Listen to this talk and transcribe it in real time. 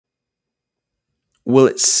Well,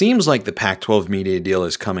 it seems like the Pac-12 media deal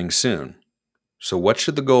is coming soon. So what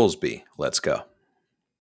should the goals be? Let's go.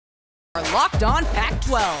 Locked On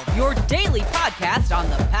Pac-12, your daily podcast on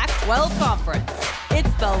the Pac-12 Conference.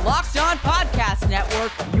 It's the Locked On Podcast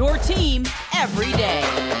Network, your team every day.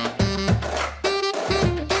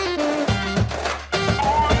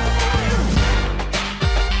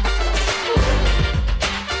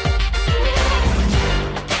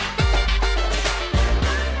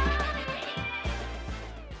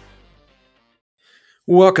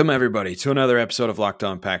 Welcome, everybody, to another episode of Locked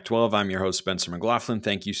On Pac-12. I'm your host, Spencer McLaughlin.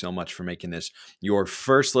 Thank you so much for making this your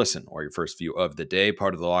first listen or your first view of the day,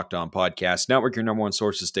 part of the Locked On Podcast Network, your number one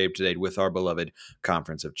source to stay up to date with our beloved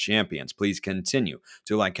Conference of Champions. Please continue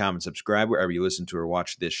to like, comment, subscribe wherever you listen to or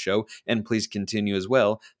watch this show, and please continue as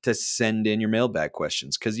well to send in your mailbag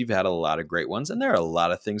questions because you've had a lot of great ones, and there are a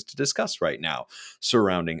lot of things to discuss right now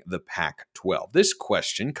surrounding the Pac-12. This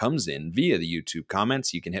question comes in via the YouTube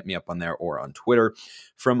comments. You can hit me up on there or on Twitter.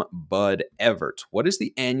 From Bud Everett. What is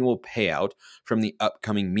the annual payout from the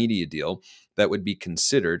upcoming media deal that would be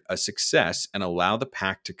considered a success and allow the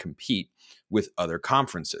Pac to compete with other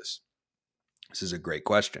conferences? This is a great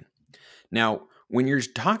question. Now, when you're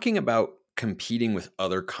talking about competing with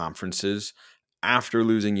other conferences after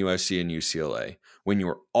losing USC and UCLA, when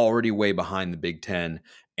you're already way behind the Big Ten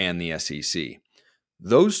and the SEC,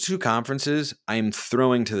 those two conferences I am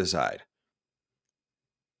throwing to the side.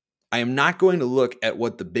 I am not going to look at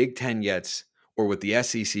what the Big Ten gets or what the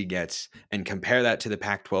SEC gets and compare that to the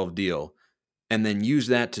Pac-12 deal and then use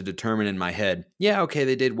that to determine in my head, yeah, okay,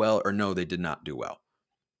 they did well, or no, they did not do well.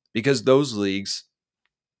 Because those leagues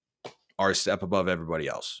are a step above everybody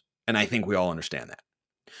else. And I think we all understand that.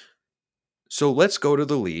 So let's go to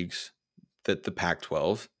the leagues that the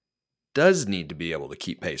Pac-12 does need to be able to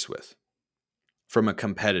keep pace with from a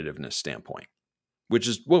competitiveness standpoint, which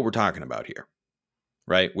is what we're talking about here.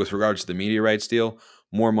 Right? With regards to the media rights deal,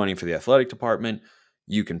 more money for the athletic department.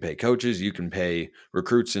 You can pay coaches, you can pay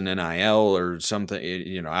recruits in NIL or something,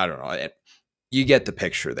 I don't know. You get the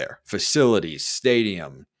picture there. Facilities,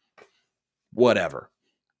 stadium, whatever.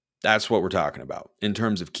 That's what we're talking about in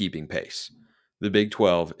terms of keeping pace. The Big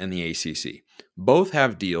 12 and the ACC both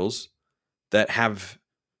have deals that have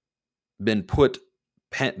been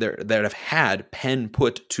that have had pen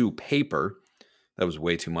put to paper. That was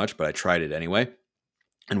way too much, but I tried it anyway.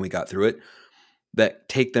 And we got through it, that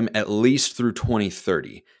take them at least through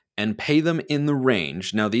 2030 and pay them in the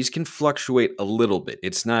range. Now, these can fluctuate a little bit.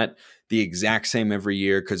 It's not the exact same every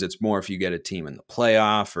year because it's more if you get a team in the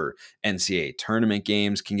playoff or NCAA tournament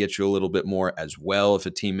games can get you a little bit more as well. If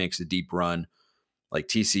a team makes a deep run like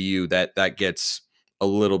TCU, that gets a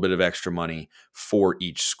little bit of extra money for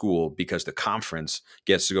each school because the conference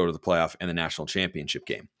gets to go to the playoff and the national championship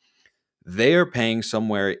game. They are paying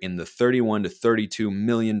somewhere in the $31 to $32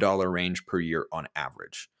 million range per year on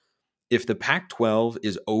average. If the Pac-12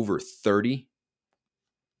 is over 30,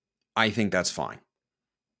 I think that's fine.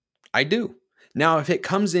 I do. Now, if it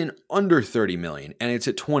comes in under 30 million and it's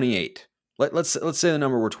at 28, let's say the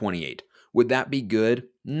number were 28, would that be good?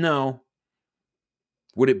 No.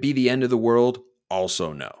 Would it be the end of the world?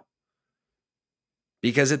 Also no.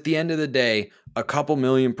 Because at the end of the day, a couple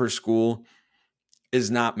million per school is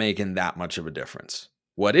not making that much of a difference.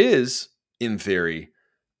 What is, in theory,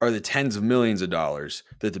 are the tens of millions of dollars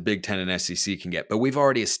that the Big Ten and SEC can get. But we've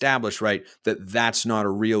already established, right, that that's not a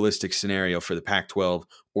realistic scenario for the Pac-12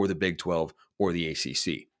 or the Big 12 or the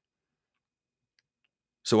ACC.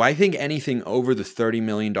 So I think anything over the $30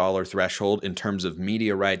 million threshold in terms of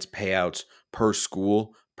media rights payouts per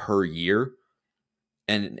school per year,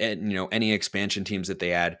 and any expansion teams that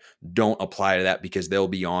they add don't apply to that because they'll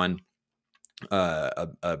be on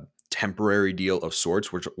a temporary deal of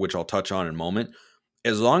sorts, which I'll touch on in a moment.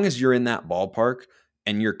 As long as you're in that ballpark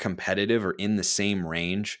and you're competitive or in the same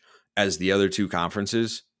range as the other two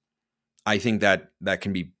conferences, I think that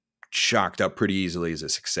can be chalked up pretty easily as a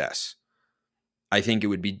success. I think it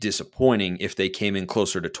would be disappointing if they came in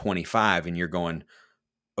closer to 25 and you're going,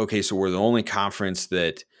 okay, so we're the only conference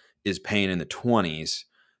that is paying in the 20s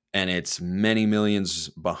and it's many millions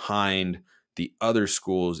behind the other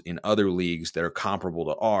schools in other leagues that are comparable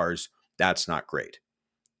to ours. That's not great.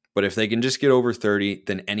 But if they can just get over 30,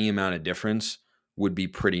 then any amount of difference would be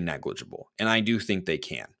pretty negligible. And I do think they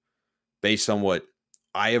can. Based on what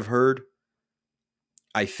I have heard,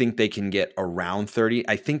 I think they can get around 30.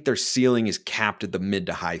 I think their ceiling is capped at the mid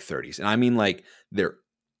to high 30s. And I mean like their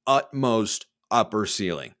utmost upper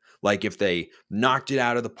ceiling. Like if they knocked it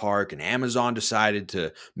out of the park and Amazon decided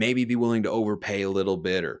to maybe be willing to overpay a little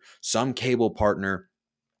bit, or some cable partner,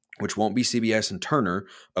 which won't be CBS and Turner,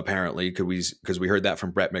 apparently, because we heard that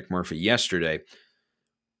from Brett McMurphy yesterday,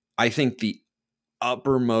 I think the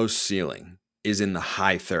uppermost ceiling is in the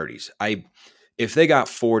high 30s. If they got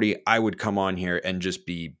 40, I would come on here and just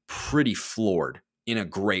be pretty floored in a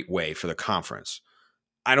great way for the conference.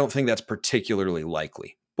 I don't think that's particularly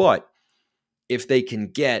likely. But if they can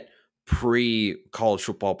get pre-college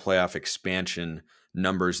football playoff expansion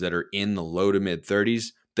numbers that are in the low to mid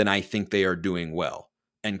 30s, then I think they are doing well.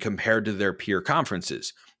 And compared to their peer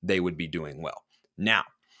conferences, they would be doing well. Now,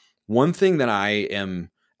 one thing that I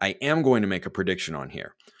am going to make a prediction on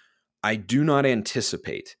here. I do not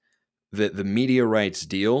anticipate that the media rights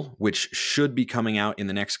deal, which should be coming out in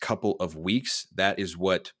the next couple of weeks, that is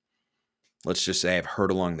what, let's just say, I've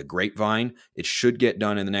heard along the grapevine. It should get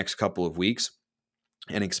done in the next couple of weeks.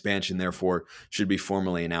 And expansion, therefore, should be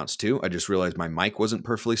formally announced too. I just realized my mic wasn't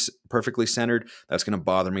perfectly centered. That's going to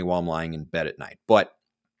bother me while I'm lying in bed at night. But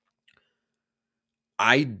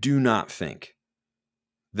I do not think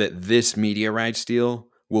that this media rights deal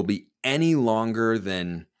will be any longer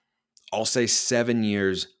than, I'll say, 7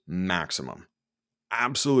 years maximum.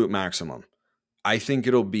 Absolute maximum. I think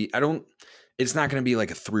it'll be, it's not going to be like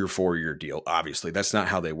a 3 or 4 year deal. Obviously, that's not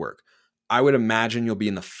how they work. I would imagine you'll be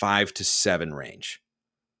in the 5 to 7 range.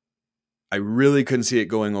 I really couldn't see it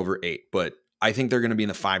going over 8, but I think they're going to be in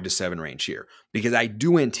the 5 to 7 range here because I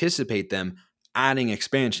do anticipate them adding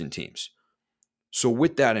expansion teams. So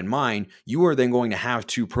with that in mind, you are then going to have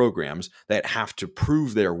 2 programs that have to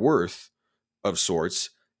prove their worth of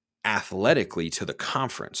sorts athletically to the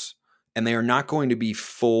conference. And they are not going to be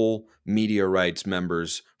full media rights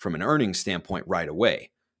members from an earnings standpoint right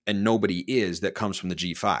away. And nobody is that comes from the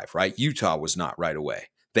G5, right? Utah was not right away.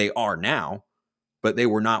 They are now, but they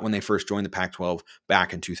were not when they first joined the Pac-12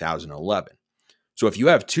 back in 2011. So if you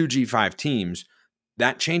have 2 G5 teams,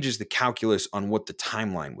 that changes the calculus on what the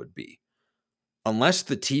timeline would be. Unless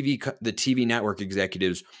the TV network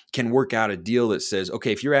executives can work out a deal that says,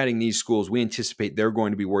 okay, if you're adding these schools, we anticipate they're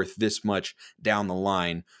going to be worth this much down the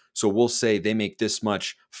line. So we'll say they make this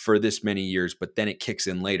much for this many years, but then it kicks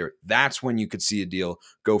in later. That's when you could see a deal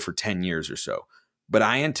go for 10 years or so. But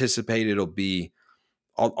I anticipate it'll be,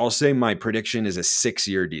 I'll say my prediction is a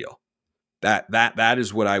 6-year deal. That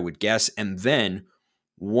is what I would guess. And then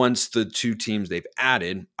once the 2 teams they've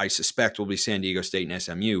added, I suspect will be San Diego State and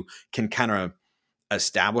SMU, can kind of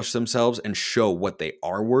establish themselves and show what they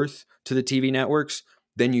are worth to the TV networks,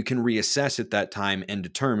 then you can reassess at that time and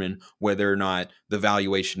determine whether or not the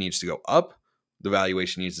valuation needs to go up, the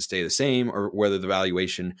valuation needs to stay the same, or whether the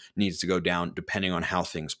valuation needs to go down depending on how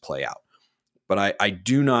things play out. But I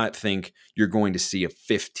do not think you're going to see a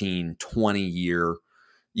 15, 20-year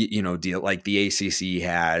deal like the ACC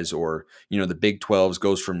has, or, the Big 12s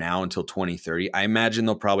goes from now until 2030. I imagine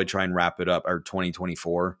they'll probably try and wrap it up, or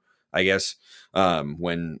 2024, I guess,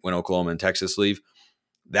 when Oklahoma and Texas leave.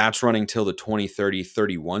 That's running till the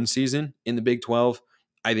 2030-31 season in the Big 12.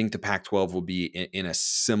 I think the Pac-12 will be in a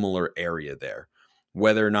similar area there.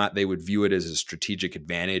 Whether or not they would view it as a strategic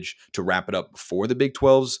advantage to wrap it up before the Big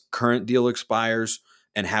 12's current deal expires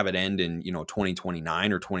and have it end in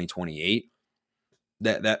 2029 or 2028,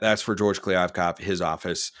 that's for George Kliavkoff, his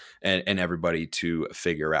office, and everybody to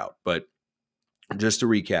figure out. But just to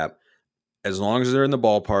recap, as long as they're in the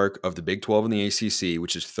ballpark of the Big 12 and the ACC,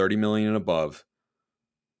 which is $30 million and above,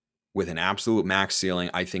 with an absolute max ceiling,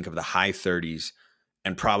 I think of the high 30s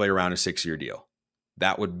and probably around a 6-year deal.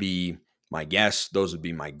 That would be my guess. Those would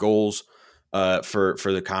be my goals for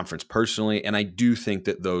the conference personally. And I do think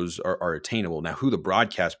that those are attainable. Now, who the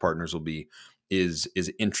broadcast partners will be is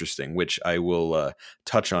interesting, which I will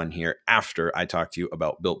touch on here after I talk to you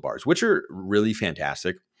about Built Bars, which are really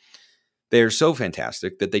fantastic. They're so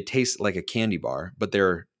fantastic that they taste like a candy bar, but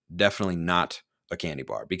they're definitely not a candy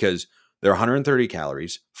bar because they're 130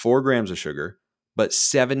 calories, 4 grams of sugar, but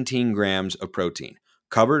 17 grams of protein,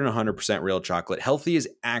 covered in 100% real chocolate. Healthy is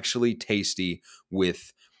actually tasty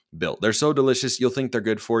with Built. They're so delicious, you'll think they're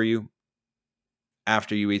good for you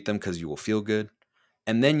after you eat them because you will feel good.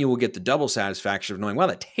 And then you will get the double satisfaction of knowing, wow,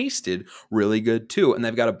 that tasted really good too. And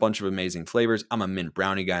they've got a bunch of amazing flavors. I'm a mint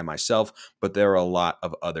brownie guy myself, but there are a lot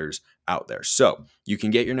of others out there. So you can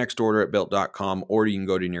get your next order at built.com, or you can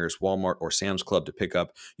go to your nearest Walmart or Sam's Club to pick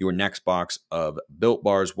up your next box of Built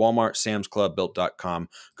Bars. Walmart, Sam's Club, built.com.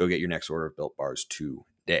 Go get your next order of Built Bars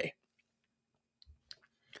today.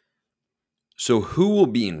 So who will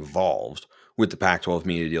be involved with the Pac-12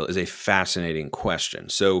 media deal is a fascinating question.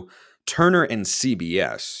 So Turner and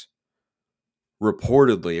CBS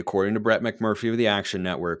reportedly, according to Brett McMurphy of the Action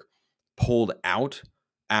Network, pulled out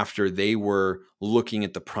after they were looking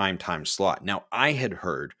at the primetime slot. Now, I had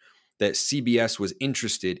heard that CBS was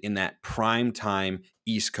interested in that primetime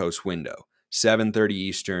East Coast window, 7:30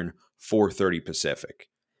 Eastern, 4:30 Pacific.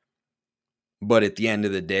 But at the end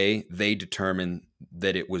of the day, they determined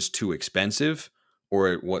that it was too expensive,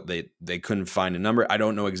 or what they couldn't find a number. I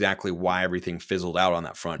don't know exactly why everything fizzled out on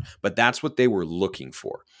that front, but that's what they were looking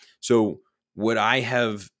for. So what I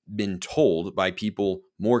have been told by people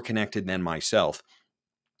more connected than myself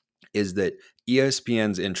is that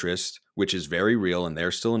ESPN's interest, which is very real and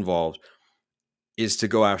they're still involved, is to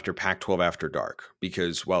go after Pac-12 after dark,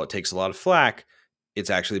 because while it takes a lot of flack, it's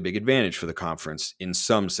actually a big advantage for the conference in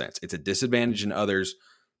some sense. It's a disadvantage in others,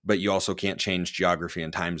 but you also can't change geography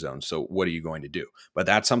and time zones. So what are you going to do? But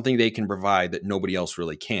that's something they can provide that nobody else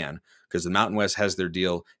really can, because the Mountain West has their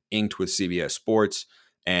deal inked with CBS Sports,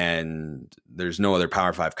 and there's no other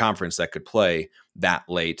Power 5 conference that could play that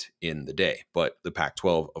late in the day. But the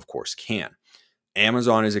Pac-12, of course, can.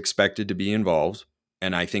 Amazon is expected to be involved,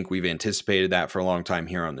 and I think we've anticipated that for a long time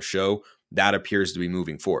here on the show. That appears to be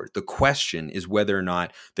moving forward. The question is whether or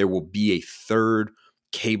not there will be a third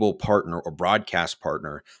cable partner or broadcast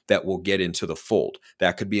partner that will get into the fold.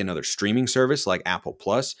 That could be another streaming service like Apple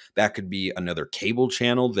Plus. That could be another cable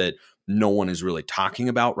channel that no one is really talking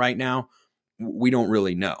about right now. We don't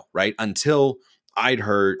really know, right? Until I'd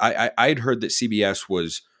heard that CBS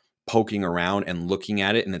was poking around and looking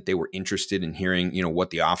at it, and that they were interested in hearing, what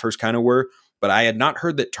the offers kind of were. But I had not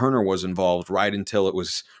heard that Turner was involved right until it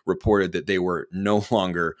was reported that they were no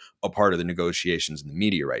longer a part of the negotiations in the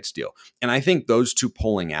media rights deal. And I think those two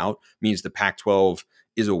pulling out means the Pac-12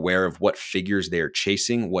 is aware of what figures they're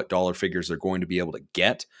chasing, what dollar figures they're going to be able to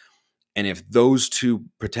get. And if those two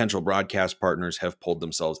potential broadcast partners have pulled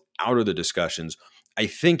themselves out of the discussions, I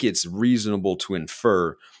think it's reasonable to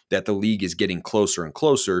infer that the league is getting closer and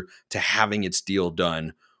closer to having its deal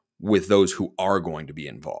done with those who are going to be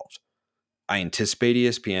involved. I anticipate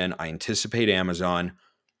ESPN. I anticipate Amazon.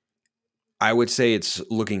 I would say it's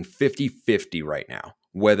looking 50-50 right now,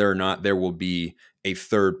 whether or not there will be a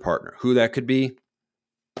third partner. Who that could be?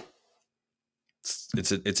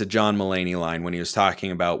 It's a John Mulaney line when he was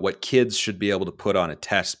talking about what kids should be able to put on a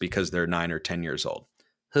test because they're 9 or 10 years old.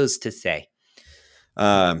 Who's to say?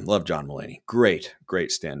 Love John Mulaney. Great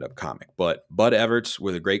stand-up comic. But Bud Everts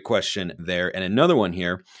with a great question there. And another one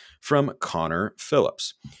here from Connor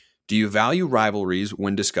Phillips. Do you value rivalries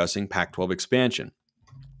when discussing Pac-12 expansion?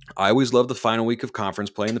 I always love the final week of conference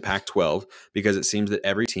play in the Pac-12 because it seems that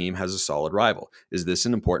every team has a solid rival. Is this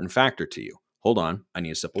an important factor to you? Hold on, I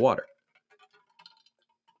need a sip of water.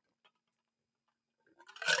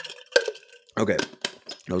 Okay,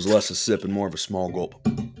 that was less a sip and more of a small gulp,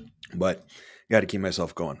 but got to keep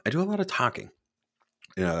myself going. I do a lot of talking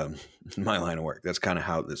in my line of work. That's kind of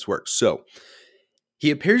how this works. So he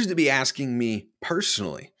appears to be asking me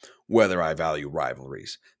personally whether I value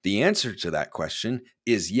rivalries. The answer to that question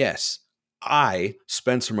is yes. I,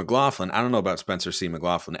 Spencer McLaughlin, I don't know about Spencer C.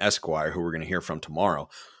 McLaughlin, Esquire, who we're going to hear from tomorrow.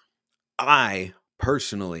 I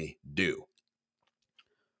personally do.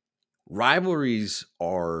 Rivalries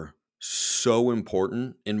are so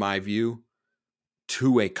important, in my view,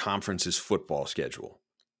 to a conference's football schedule.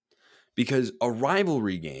 Because a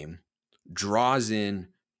rivalry game draws in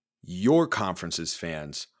your conference's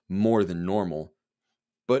fans more than normal.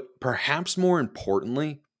 But perhaps more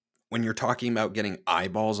importantly, when you're talking about getting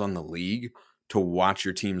eyeballs on the league to watch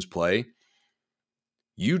your teams play,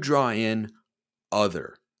 you draw in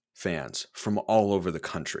other fans from all over the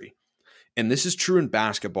country. And this is true in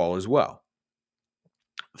basketball as well.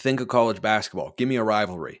 Think of college basketball. Give me a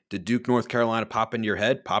rivalry. Did Duke, North Carolina pop into your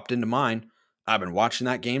head? Popped into mine. I've been watching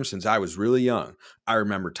that game since I was really young. I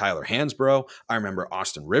remember Tyler Hansbrough. I remember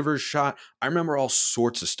Austin Rivers' shot. I remember all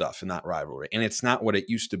sorts of stuff in that rivalry. And it's not what it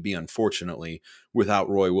used to be, unfortunately, without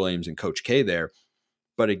Roy Williams and Coach K there.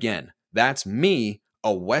 But again, that's me,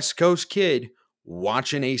 a West Coast kid,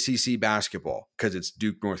 watching ACC basketball because it's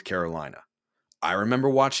Duke, North Carolina. I remember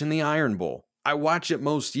watching the Iron Bowl. I watch it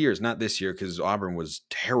most years, not this year because Auburn was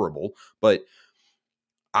terrible, but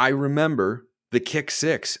I remember the kick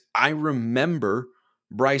six. I remember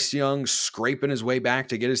Bryce Young scraping his way back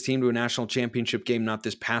to get his team to a national championship game, not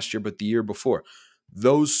this past year, but the year before.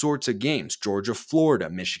 Those sorts of games, Georgia, Florida,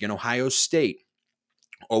 Michigan, Ohio State,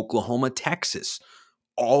 Oklahoma, Texas,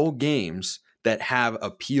 all games that have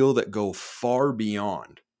appeal that go far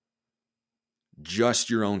beyond just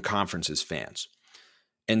your own conference's fans.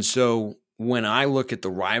 And so when I look at the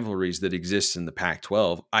rivalries that exist in the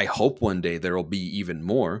Pac-12, I hope one day there will be even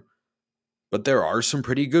more. But there are some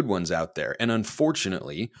pretty good ones out there. And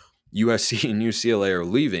unfortunately, USC and UCLA are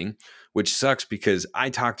leaving, which sucks because I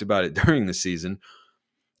talked about it during the season.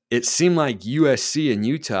 It seemed like USC and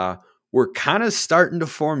Utah were kind of starting to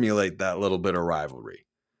formulate that little bit of rivalry.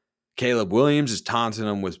 Caleb Williams is taunting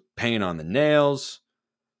them with paint on the nails.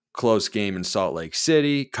 close game in Salt Lake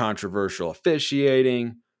City, controversial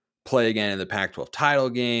officiating, play again in the Pac-12 title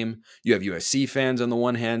game. You have USC fans on the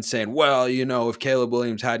one hand saying, well, if Caleb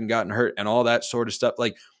Williams hadn't gotten hurt and all that sort of stuff,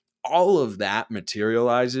 like all of that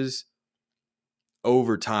materializes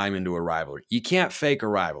over time into a rivalry. You can't fake a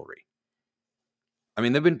rivalry. I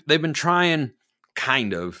mean, they've been trying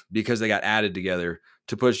kind of, because they got added together,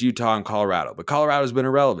 to push Utah and Colorado, but Colorado's been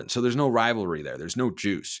irrelevant, so there's no rivalry there. There's no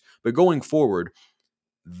juice. But going forward,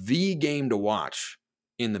 the game to watch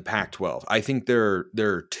in the Pac-12, I think there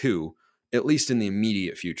are two, at least in the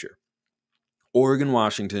immediate future: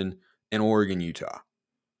 Oregon-Washington and Oregon-Utah.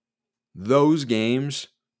 Those games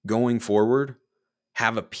going forward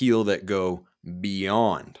have appeal that go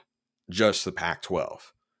beyond just the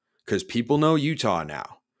Pac-12, because people know Utah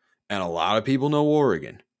now, and a lot of people know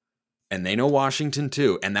Oregon, and they know Washington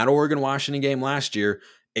too. And that Oregon-Washington game last year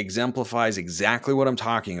exemplifies exactly what I'm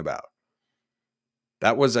talking about.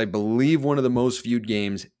 That was, I believe, one of the most viewed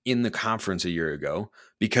games in the conference a year ago,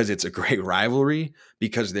 because it's a great rivalry,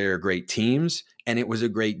 because they're great teams, and it was a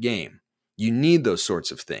great game. You need those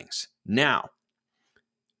sorts of things. Now,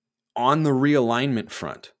 on the realignment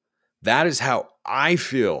front, that is how I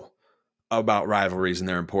feel about rivalries and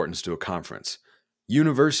their importance to a conference.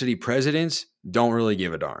 University presidents don't really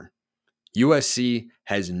give a darn. USC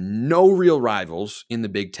has no real rivals in the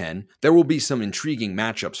Big Ten. There will be some intriguing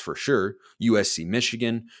matchups for sure. USC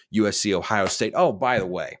Michigan, USC Ohio State. Oh, by the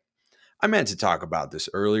way, I meant to talk about this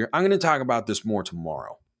earlier. I'm going to talk about this more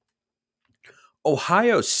tomorrow.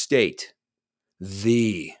 Ohio State,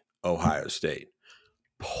 the Ohio State,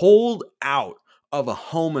 pulled out of a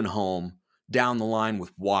home and home down the line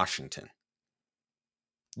with Washington.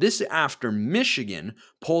 This after Michigan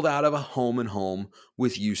pulled out of a home and home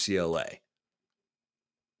with UCLA.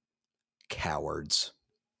 Cowards.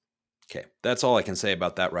 Okay, that's all I can say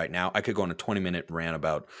about that right now. I could go on a 20-minute rant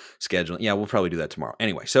about scheduling. Yeah, we'll probably do that tomorrow.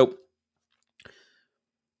 Anyway, so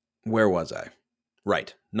where was I?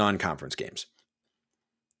 Right, non-conference games.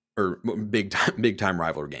 Or big time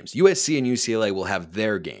rivalry games. USC and UCLA will have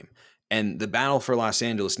their game. And the battle for Los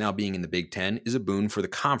Angeles now being in the Big Ten is a boon for the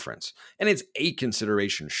conference. And it's a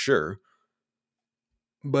consideration, sure,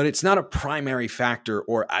 but it's not a primary factor,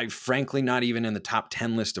 or frankly not even in the top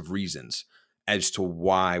 10 list of reasons as to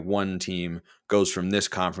why one team goes from this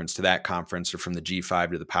conference to that conference, or from the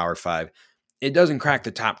G5 to the Power 5. It doesn't crack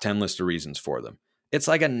the top 10 list of reasons for them. It's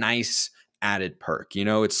like a nice added perk.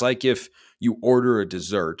 It's like if you order a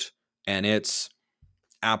dessert and it's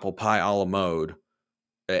apple pie a la mode,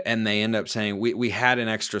 and they end up saying, we had an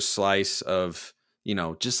extra slice of,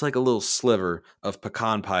 just like a little sliver of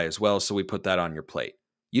pecan pie as well, so we put that on your plate.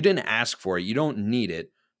 You didn't ask for it. You don't need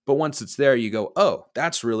it. But once it's there, you go, oh,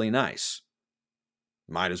 that's really nice.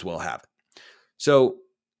 Might as well have it. So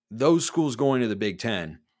those schools going to the Big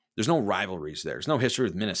Ten, there's no rivalries there. There's no history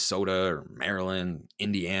with Minnesota or Maryland,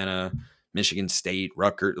 Indiana, Michigan State,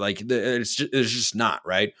 Rutgers. Like, it's just not,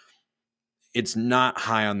 right? It's not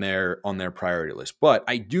high on their priority list. But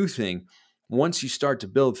I do think once you start to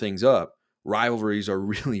build things up, rivalries are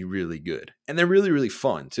really, really good. And they're really, really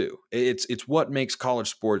fun too. It's what makes college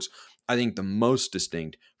sports, I think, the most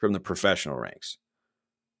distinct from the professional ranks.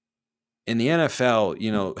 In the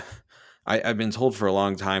NFL, I've been told for a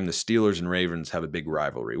long time the Steelers and Ravens have a big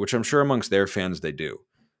rivalry, which I'm sure amongst their fans they do.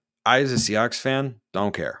 I, as a Seahawks fan,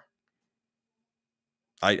 don't care.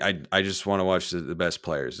 I just want to watch the best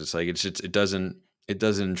players. It's like it doesn't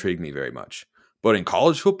intrigue me very much. But in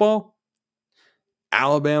college football,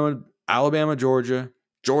 Alabama, Georgia,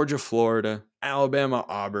 Florida, Alabama,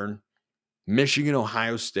 Auburn, Michigan,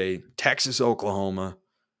 Ohio State, Texas, Oklahoma.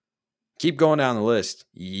 Keep going down the list.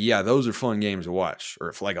 Yeah, those are fun games to watch. Or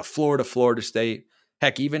if like a Florida State,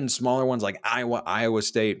 heck, even smaller ones like Iowa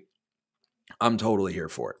State. I'm totally here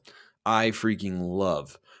for it. I freaking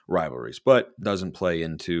love rivalries, but doesn't play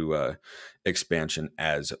into expansion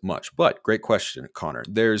as much. But great question, Connor.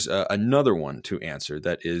 There's another one to answer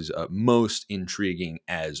that is most intriguing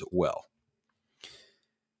as well.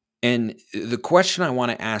 And the question I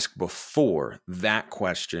want to ask before that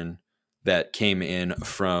question that came in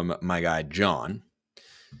from my guy John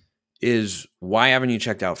is, why haven't you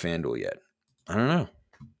checked out FanDuel yet? I don't know.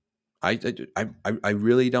 I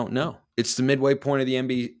really don't know. It's the midway point of the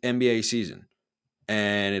NBA season,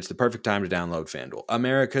 and it's the perfect time to download FanDuel,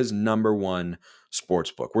 America's #1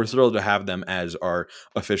 sportsbook. We're thrilled to have them as our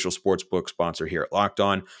official sportsbook sponsor here at Locked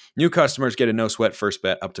On. New customers get a no-sweat first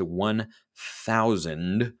bet up to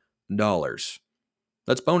 $1,000.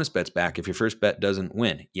 Let's bonus bets back if your first bet doesn't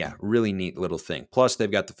win. Yeah, really neat little thing. Plus,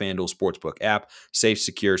 they've got the FanDuel Sportsbook app. Safe,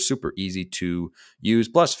 secure, super easy to use.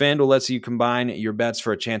 Plus, FanDuel lets you combine your bets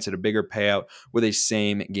for a chance at a bigger payout with a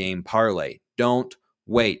same-game parlay. Don't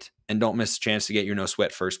wait. And don't miss a chance to get your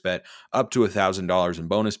no-sweat first bet up to $1,000 in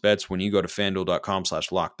bonus bets when you go to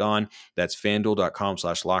FanDuel.com/lockedon. That's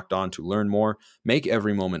FanDuel.com/lockedon to learn more. Make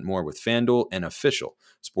every moment more with FanDuel, an official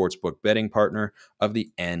sportsbook betting partner of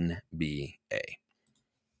the NBA.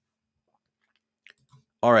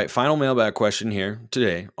 All right, final mailbag question here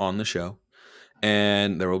today on the show.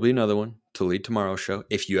 And there will be another one to lead tomorrow's show.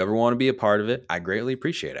 If you ever want to be a part of it, I greatly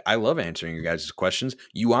appreciate it. I love answering your guys' questions.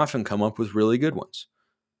 You often come up with really good ones.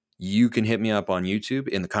 You can hit me up on YouTube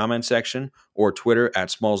in the comment section or Twitter at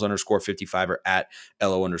Smalls_55 or at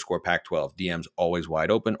LO_Pac-12. DM's always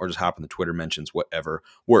wide open, or just hop in the Twitter mentions, whatever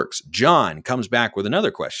works. John comes back with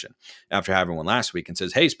another question after having one last week and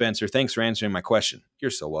says, "Hey, Spencer, thanks for answering my question."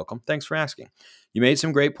 You're so welcome. Thanks for asking. You made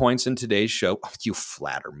some great points in today's show. Oh, you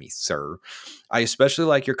flatter me, sir. I especially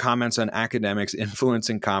like your comments on academics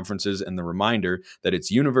influencing conferences and the reminder that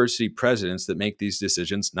it's university presidents that make these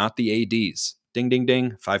decisions, not the ADs. Ding, ding,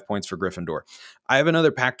 ding. 5 points for Gryffindor. I have another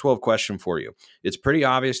Pac-12 question for you. It's pretty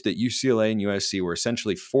obvious that UCLA and USC were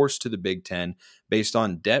essentially forced to the Big Ten based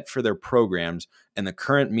on debt for their programs and the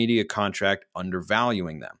current media contract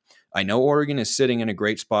undervaluing them. I know Oregon is sitting in a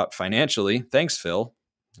great spot financially. Thanks, Phil.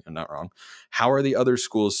 I'm not wrong. How are the other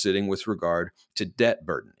schools sitting with regard to debt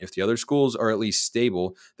burden? If the other schools are at least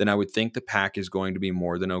stable, then I would think the Pac is going to be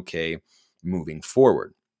more than okay moving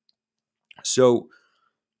forward. So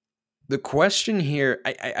the question here,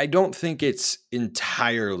 I don't think it's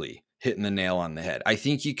entirely hitting the nail on the head. I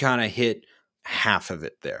think you kind of hit half of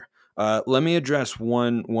it there. Let me address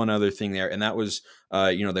one other thing there, and that was,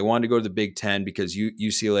 they wanted to go to the Big Ten because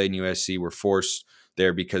UCLA and USC were forced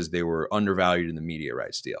there because they were undervalued in the media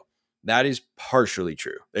rights deal. That is partially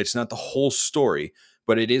true. It's not the whole story,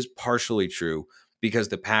 but it is partially true because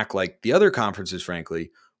the Pac, like the other conferences,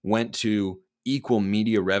 frankly, went to equal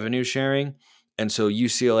media revenue sharing. And so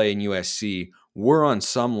UCLA and USC were on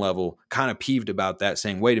some level kind of peeved about that,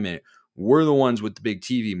 saying, wait a minute, we're the ones with the big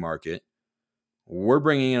TV market. We're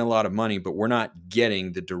bringing in a lot of money, but we're not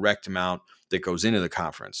getting the direct amount that goes into the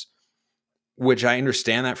conference, which I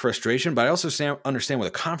understand that frustration, but I also understand where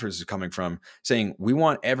the conference is coming from, saying we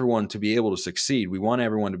want everyone to be able to succeed. We want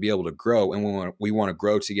everyone to be able to grow, and we want to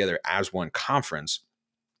grow together as one conference.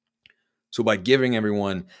 So by giving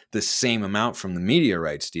everyone the same amount from the media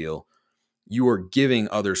rights deal, you are giving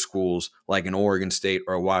other schools like an Oregon State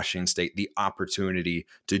or a Washington State the opportunity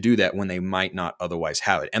to do that when they might not otherwise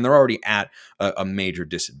have it. And they're already at a major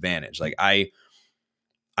disadvantage. Like I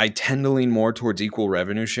tend to lean more towards equal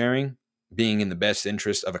revenue sharing being in the best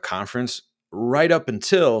interest of a conference right up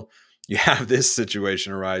until you have this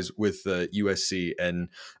situation arise with USC and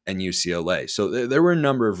UCLA. So there were a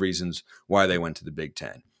number of reasons why they went to the Big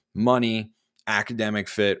Ten. Money, academic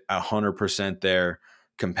fit, 100% there.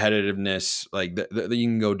 Competitiveness, like you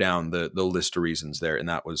can go down the list of reasons there, and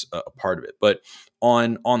that was a part of it. But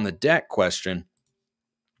on the debt question,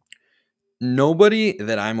 nobody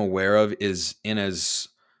that I'm aware of is in as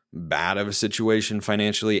bad of a situation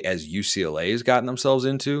financially as UCLA has gotten themselves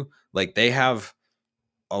into. Like they have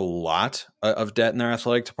a lot of debt in their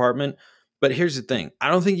athletic department. But here's the thing. I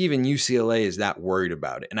don't think even UCLA is that worried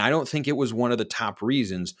about it. And I don't think it was one of the top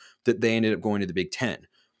reasons that they ended up going to the Big Ten.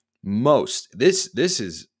 This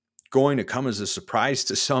is going to come as a surprise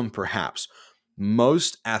to some, perhaps.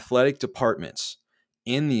 Most athletic departments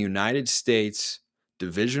in the United States,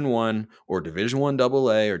 Division I or Division I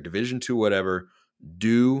AA or Division II, whatever,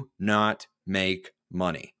 do not make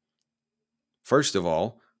money. First of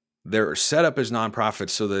all, they're set up as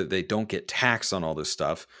nonprofits so that they don't get taxed on all this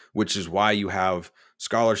stuff, which is why you have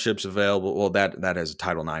scholarships available. Well, that has a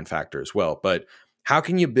Title IX factor as well. But how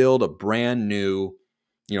can you build a brand new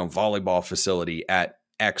volleyball facility at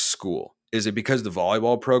X school? Is it because the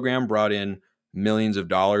volleyball program brought in millions of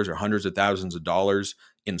dollars or hundreds of thousands of dollars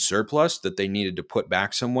in surplus that they needed to put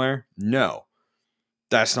back somewhere? No,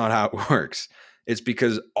 that's not how it works. It's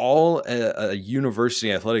because all a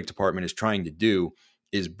university athletic department is trying to do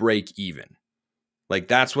is break even. Like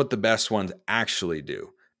that's what the best ones actually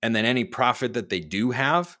do. And then any profit that they do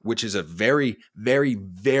have, which is a very, very,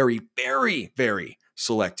 very, very, very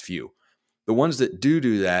select few, the ones that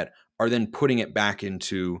do that are then putting it back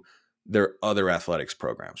into their other athletics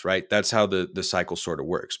programs, right? That's how the cycle sort of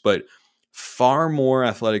works. But far more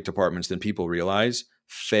athletic departments than people realize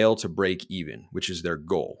fail to break even, which is their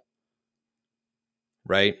goal,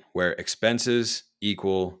 right? Where expenses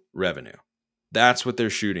equal revenue. That's what they're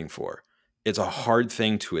shooting for. It's a hard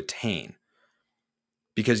thing to attain.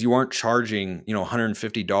 because you aren't charging,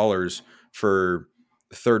 $150 for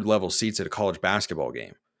third level seats at a college basketball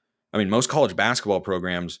game. I mean, most college basketball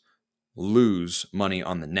programs lose money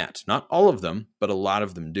on the net. Not all of them, but a lot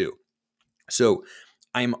of them do. So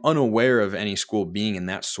I'm unaware of any school being in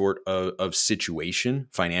that sort of situation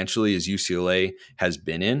financially as UCLA has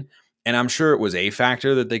been in. And I'm sure it was a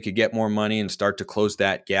factor that they could get more money and start to close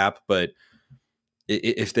that gap. But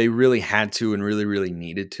if they really had to and really, really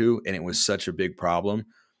needed to, and it was such a big problem,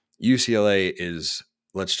 UCLA is,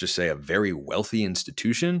 let's just say, a very wealthy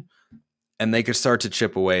institution, and they could start to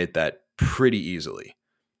chip away at that pretty easily.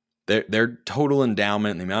 Their total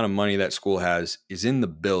endowment and the amount of money that school has is in the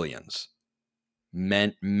billions.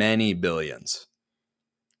 Many billions.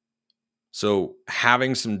 So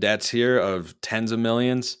having some debts here of tens of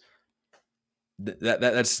millions,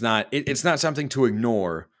 that's not, it's not something to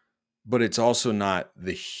ignore, but it's also not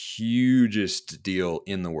the hugest deal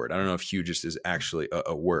in the word. I don't know if hugest is actually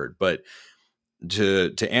a word, but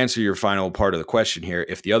to answer your final part of the question here,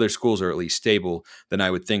 if the other schools are at least stable, then I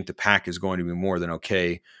would think the Pac is going to be more than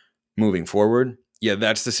okay moving forward. Yeah,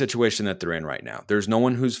 that's the situation that they're in right now. There's no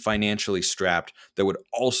one who's financially strapped that would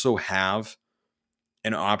also have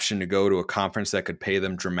an option to go to a conference that could pay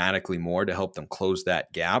them dramatically more to help them close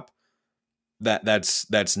that gap.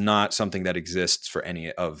 That's not something that exists for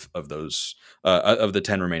any of those of the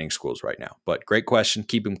 10 remaining schools right now. But great question.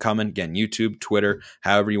 Keep them coming. Again, YouTube, Twitter,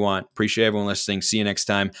 however you want. Appreciate everyone listening. See you next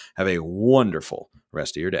time. Have a wonderful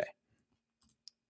rest of your day.